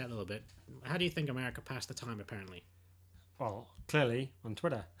I've read that a little bit. How do you think America passed the time? Apparently, Well, clearly on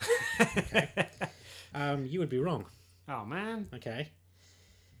Twitter. you would be wrong. Oh man. Okay,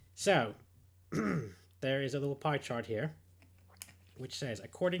 so there is a little pie chart here, which says,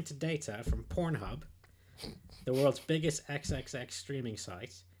 according to data from Pornhub, the world's biggest XXX streaming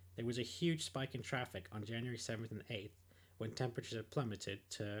site, there was a huge spike in traffic on January 7th and 8th. When temperatures had plummeted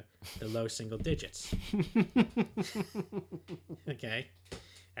to the low single digits. Okay.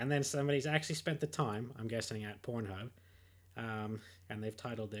 And then somebody's actually spent the time, I'm guessing at Pornhub, and they've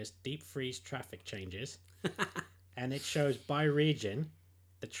titled this Deep Freeze Traffic Changes. And it shows by region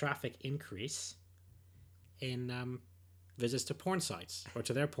the traffic increase in visits to porn sites, or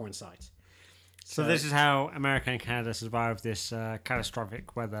to their porn sites. So this is how America and Canada survived this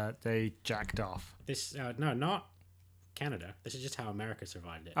catastrophic weather. They jacked off. This, no, not Canada. This is just how America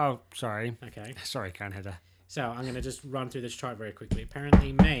survived it. Oh, sorry. Okay. Sorry, Canada. So I'm going to just run through this chart very quickly.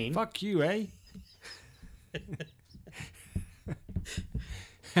 Apparently, Maine. Fuck you, eh?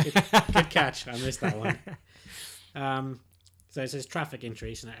 Good catch. I missed that one. So it says traffic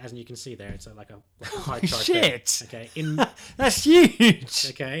increase, and as you can see there, it's like a pie chart. Shit! There. Okay. That's huge!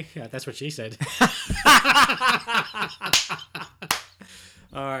 Okay. Yeah, that's what she said.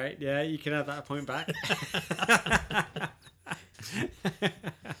 Alright, yeah, you can have that point back.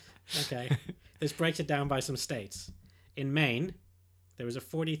 Okay. This breaks it down by some states. In Maine, there was a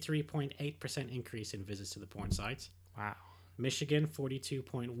 43.8% increase in visits to the porn sites. Wow. Michigan,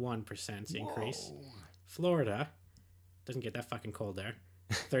 42.1% increase. Florida, doesn't get that fucking cold there.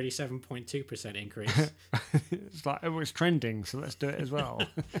 37.2% increase. It's like, oh, it's trending, so let's do it as well.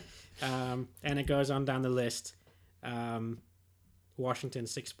 And it goes on down the list. Washington,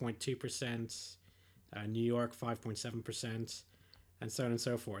 6.2%. New York, 5.7%. And so on and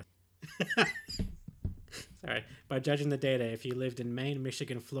so forth. Sorry. By judging the data, if you lived in Maine,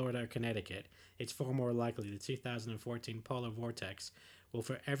 Michigan, Florida, or Connecticut, it's far more likely the 2014 polar vortex will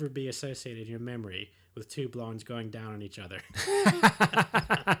forever be associated in your memory with two blondes going down on each other.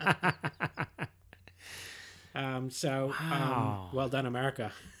 Wow. Well done,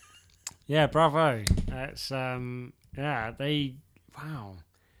 America. Yeah, bravo. That's yeah, they wow.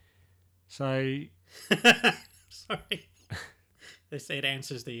 So Sorry. They say it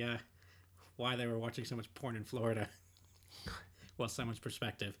answers the why they were watching so much porn in Florida. Well, so much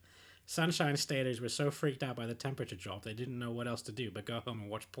perspective. Sunshine Staters were so freaked out by the temperature drop they didn't know what else to do but go home and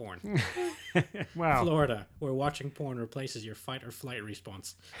watch porn. wow. Florida, where watching porn replaces your fight or flight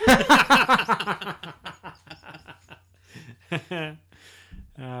response.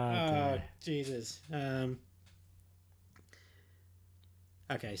 Oh, Jesus.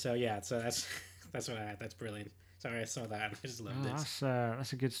 Okay, so yeah, so that's what I had. That's brilliant. Sorry, I saw that. I just loved it.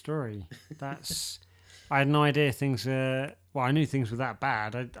 That's a good story. I had no idea things were. Well, I knew things were that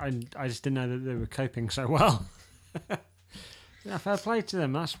bad. I just didn't know that they were coping so well. Yeah, fair play to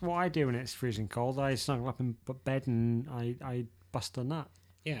them. That's what I do when it's freezing cold. I snuggle up in bed and I bust a nut.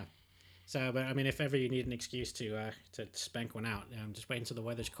 Yeah. So, but I mean, if ever you need an excuse to spank one out, just wait until the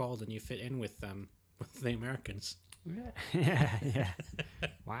weather's cold and you fit in with the Americans. Yeah.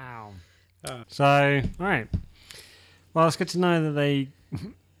 Wow. So, all right. Well, it's good to know that they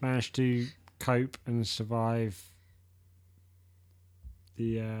managed to cope and survive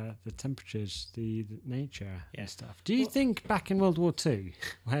the temperatures, the nature and stuff. Do you think back in World War II,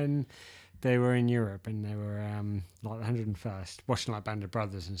 when they were in Europe and they were like the 101st, watching like Band of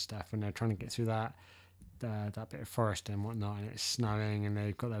Brothers and stuff, and they're trying to get through that bit of forest and whatnot, and it's snowing, and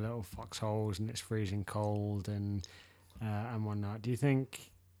they've got their little foxholes, and it's freezing cold and whatnot. Do you think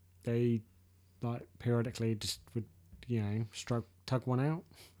they like periodically just would tug one out?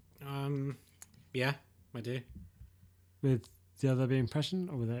 Yeah, I do. With the other being present,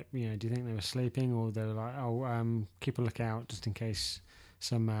 or with it, do you think they were sleeping, or they were like, keep a lookout just in case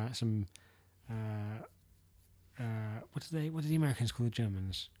some what do the Americans call the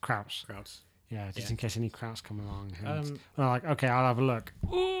Germans? Krauts. Yeah, just in case any Krauts come along. And they're like, okay, I'll have a look.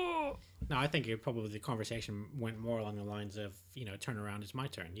 Ooh! No, I think the conversation went more along the lines of, turn around, it's my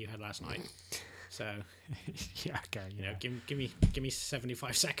turn. You had last night. So, yeah, okay. Yeah. Give me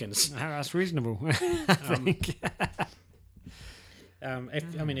 75 seconds. That's reasonable. I think.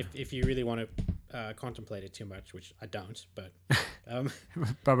 If you really want to contemplate it too much, which I don't, but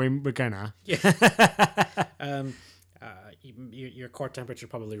but we're gonna. Yeah. Your core temperature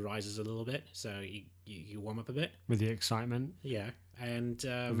probably rises a little bit, so you warm up a bit with the excitement. Yeah, and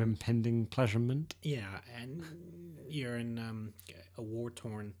of impending pleasurement. Yeah, and you're in a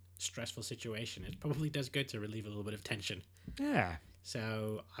war-torn, stressful situation. It probably does good to relieve a little bit of tension. Yeah.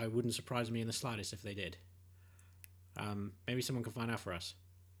 So I wouldn't surprise me in the slightest if they did. Maybe someone can find out for us.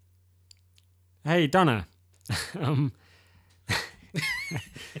 Hey, Donna.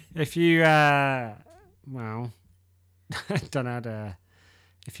 If you don't know how to.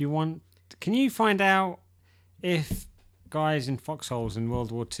 If you want, can you find out if guys in foxholes in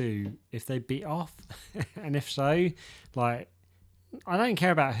World War II, if they beat off, and if so, like, I don't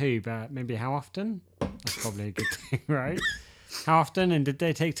care about who, but maybe how often. That's probably a good thing, right? How often, and did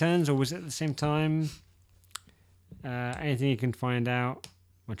they take turns, or was it at the same time? Anything you can find out,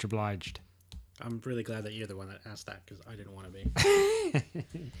 much obliged. I'm really glad that you're the one that asked that, because I didn't want to be.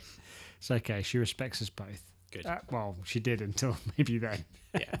 It's okay. She respects us both. Good. Well, she did until maybe then.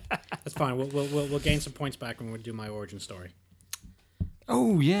 Yeah, that's fine. We'll gain some points back when we do my origin story.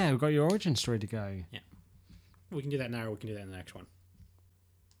 Oh yeah, we've got your origin story to go. Yeah, we can do that now, or we can do that in the next one.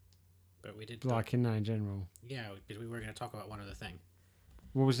 But we did in general. Yeah, because we were going to talk about one other thing.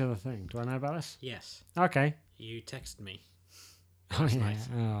 What was the other thing? Do I know about this? Yes. Okay. You texted me. Oh, That's yeah. nice.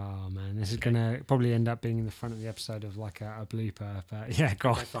 Oh man, this is gonna probably end up being in the front of the episode of like a blooper. But yeah, go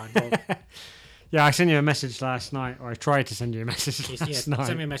on. Okay, fine. Well, Yeah, I sent you a message last night, or I tried to send you a message yeah, last night.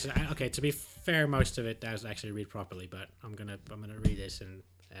 send me a message. Okay, to be fair, most of it does actually read properly, but I'm gonna read this and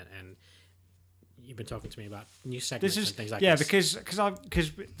you've been talking to me about new segments This is and things like yeah, this. because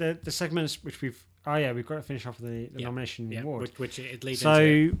the segments which we've we've got to finish off the Yeah. nomination Yeah, award. which it leads So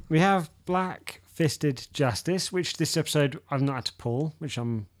into. we have Black Fisted Justice, which this episode I've not had to pull, which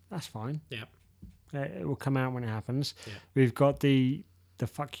that's fine. Yeah. It will come out when it happens. Yeah. We've got the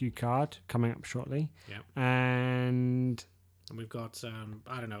fuck you card coming up shortly. Yeah. And And we've got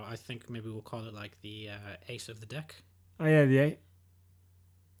I don't know. I think maybe we'll call it like the ace of the deck oh yeah,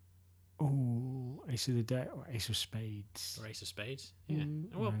 ace of the deck or ace of spades. or ace of spades. Yeah.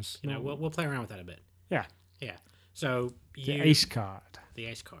 Mm, Well, no, it's you know, not. we'll play around with that a bit. Yeah. Yeah. So The you ace card. the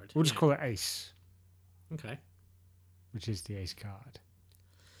ace card. We'll just Yeah. call it ace, Okay. which is the ace card.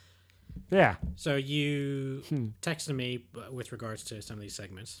 Yeah. So you Hmm. texted me with regards to some of these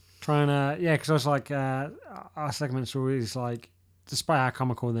segments. Trying to because I was like our segments are always like, despite how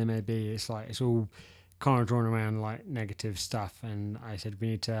comical they may be, it's like it's all kind of drawn around like negative stuff, and I said we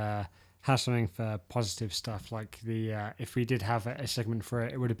need to have something for positive stuff, like the if we did have a segment for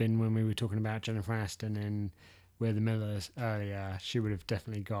it, it would have been when we were talking about Jennifer Aniston in We're the Millers earlier. She would have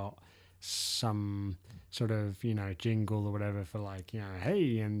definitely got some sort of jingle or whatever for like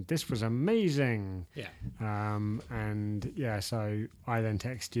hey, and this was amazing. Yeah. And yeah, so I then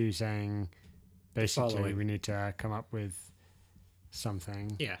text you saying basically Following. we need to come up with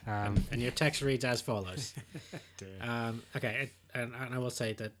something. Yeah. Um, and your text reads as follows. dear. Okay. And I will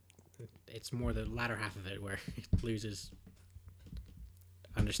say that it's more the latter half of it where it loses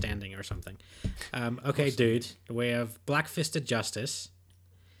understanding or something. Okay, dude. We have Black Fisted Justice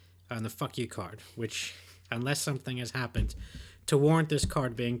on the fuck you card, which, unless something has happened to warrant this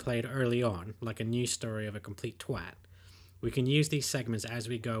card being played early on, like a news story of a complete twat, we can use these segments as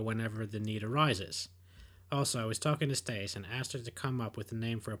we go whenever the need arises. Also, I was talking to Stace and asked her to come up with a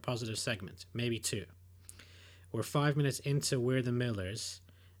name for a positive segment, maybe two. We're 5 minutes into We're the Millers,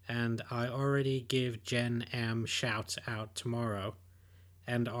 and I already give Jen M shouts out tomorrow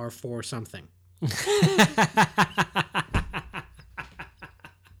and are for something.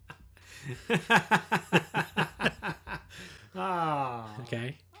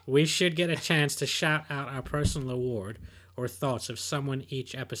 Okay. We should get a chance to shout out our personal award or thoughts of someone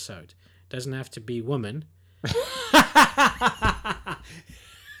each episode. Doesn't have to be woman.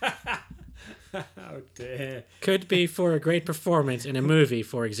 Oh dear. Could be for a great performance in a movie,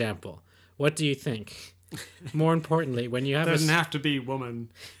 for example. What do you think? More importantly, when you have Doesn't have to be woman.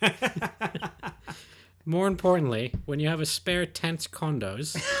 more importantly, when you have a spare tense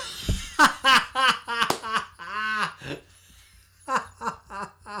condos,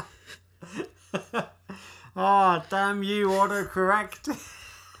 Oh damn you, autocorrect.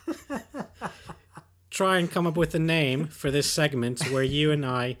 try and come up with a name for this segment where you and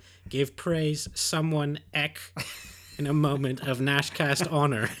I give praise someone ek in a moment of Nashcast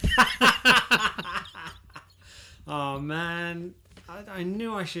honor. Oh man, I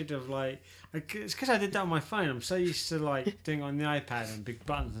knew I should have it's because I did that on my phone. I'm so used to like doing it on the iPad and big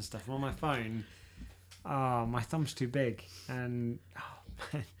buttons and stuff. On my phone, my thumb's too big, and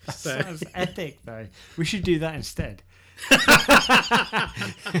man, that So- sounds epic though. We should do that instead. Fuck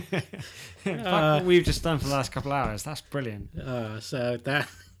what we've just done for the last couple of hours. That's brilliant. So that,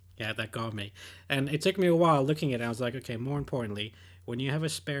 yeah, that got me. And it took me a while looking at it. I was like, okay, more importantly, when you have a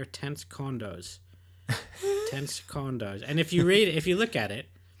spare tense condos, and if you look at it,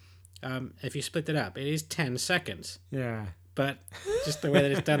 if you split it up, it is 10 seconds. Yeah. But just the way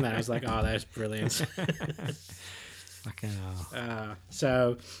that it's done that, I was like, oh, that's brilliant. Fucking hell.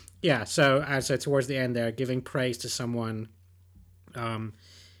 So towards the end there, giving praise to someone in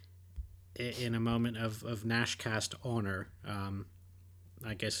a moment of Nashcast honor.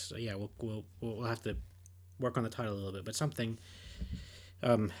 I guess, yeah, we'll have to work on the title a little bit, but something,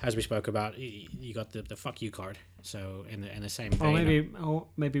 as we spoke about, you got the fuck you card. So in the same vein, Or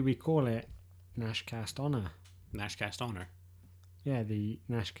maybe we call it Nashcast Honor. Nashcast honor. Yeah, the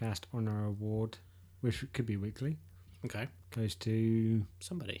Nashcast Honor Award, which could be weekly, Okay, goes to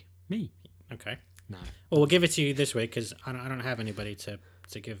somebody. me. Okay. No. Well, we'll give it to you this week because I don't have anybody to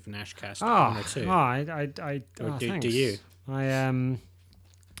give Nashcast honor to. Or do thanks. you?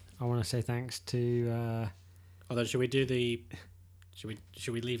 I want to say thanks to. Although, should we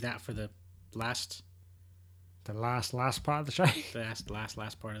leave that for the last The last part of the show.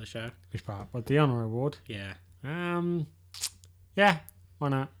 last part of the show? Which part? What, the Honor Award? Yeah, Yeah, why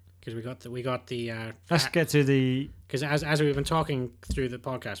not? because we got the Let's get to the Because as we've been talking through the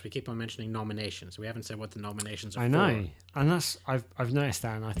podcast, we keep on mentioning nominations. We haven't said what the nominations are I know, for. and that's I've noticed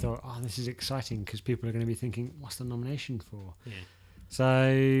that, and I thought, oh, this is exciting because people are going to be thinking, what's the nomination for? Yeah.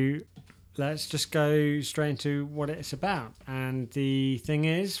 So let's just go straight into what it's about. And the thing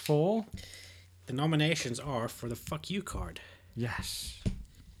is for The nominations are for the Fuck You card. yes.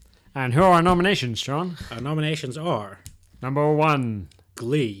 And who are our nominations, John? Our nominations are Number 1,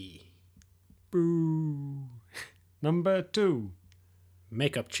 Glee, boo. Number 2,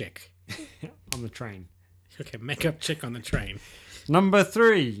 Makeup Chick. on the train. Okay, Makeup Chick on the train. Number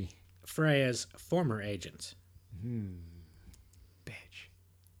 3, Freya's former agent. bitch.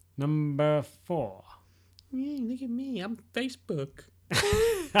 Number 4, Yeah, look at me. I'm Facebook.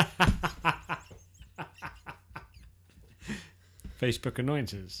 Facebook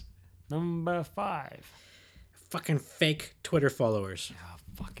annoyances. Number 5, Fucking fake Twitter followers. oh,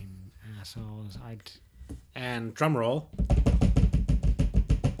 fucking assholes. And drumroll.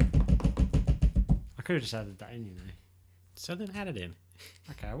 I could have just added that in, you know. So then add it in.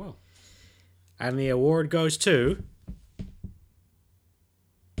 Okay, I will. And the award goes to...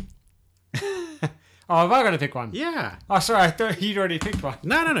 Oh, have I got to pick one? Yeah. Oh, sorry, I thought you'd already picked one.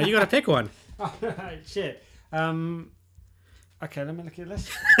 No, you gotta pick one. Oh, right, shit. Okay, let me look at this.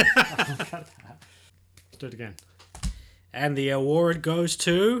 Let's do it again. And the award goes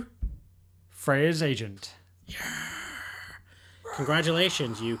to... Freya's agent.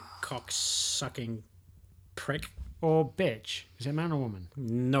 Congratulations, you cock-sucking prick. Or bitch. Is it man or woman?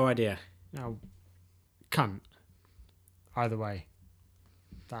 No idea. No. Cunt. Either way.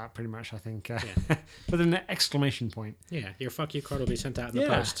 That pretty much, I think. With an exclamation point. Yeah, your Fuck You card will be sent out in the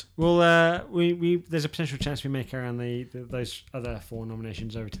post. Well, we there's a potential chance we may carry on those other 4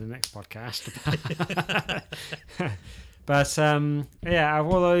 nominations over to the next podcast. But yeah, of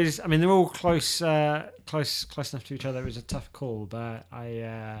all those, I mean, they're all close enough to each other. It was a tough call, but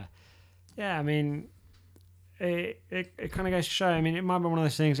I mean, it kind of goes to show. I mean, it might be one of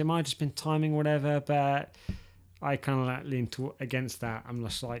those things. It might have just been timing, whatever. But I kind of like lean against that. I'm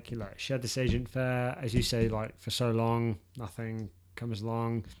just like, she had this agent for, as you say, like for so long, nothing comes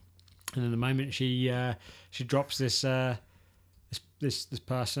along, and then the moment she drops this person,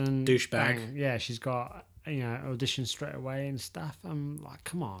 Douchebag. bang, yeah, she's got auditions straight away and stuff. I'm like,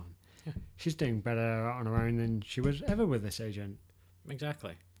 come on, she's doing better on her own than she was ever with this agent.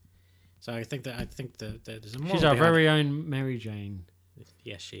 Exactly. So I think that there's a more. She's our very own Mary Jane.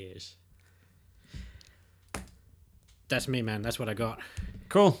 Yes, she is. That's me, man. That's what I got.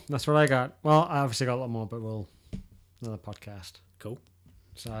 Cool. That's what I got. Well, I obviously got a lot more, but another podcast. Cool.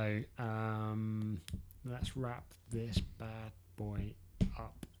 So let's wrap this bad boy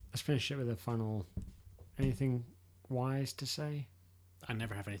up. Let's finish it with a final. Anything wise to say? I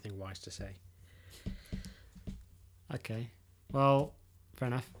never have anything wise to say. Okay. Well, fair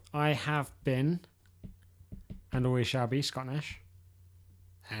enough. I have been, and always shall be, Scott Nash.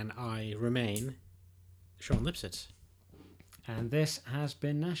 And I remain Sean Lipsitz. And this has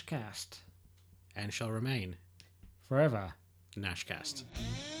been Nashcast. And shall remain Forever. Nashcast.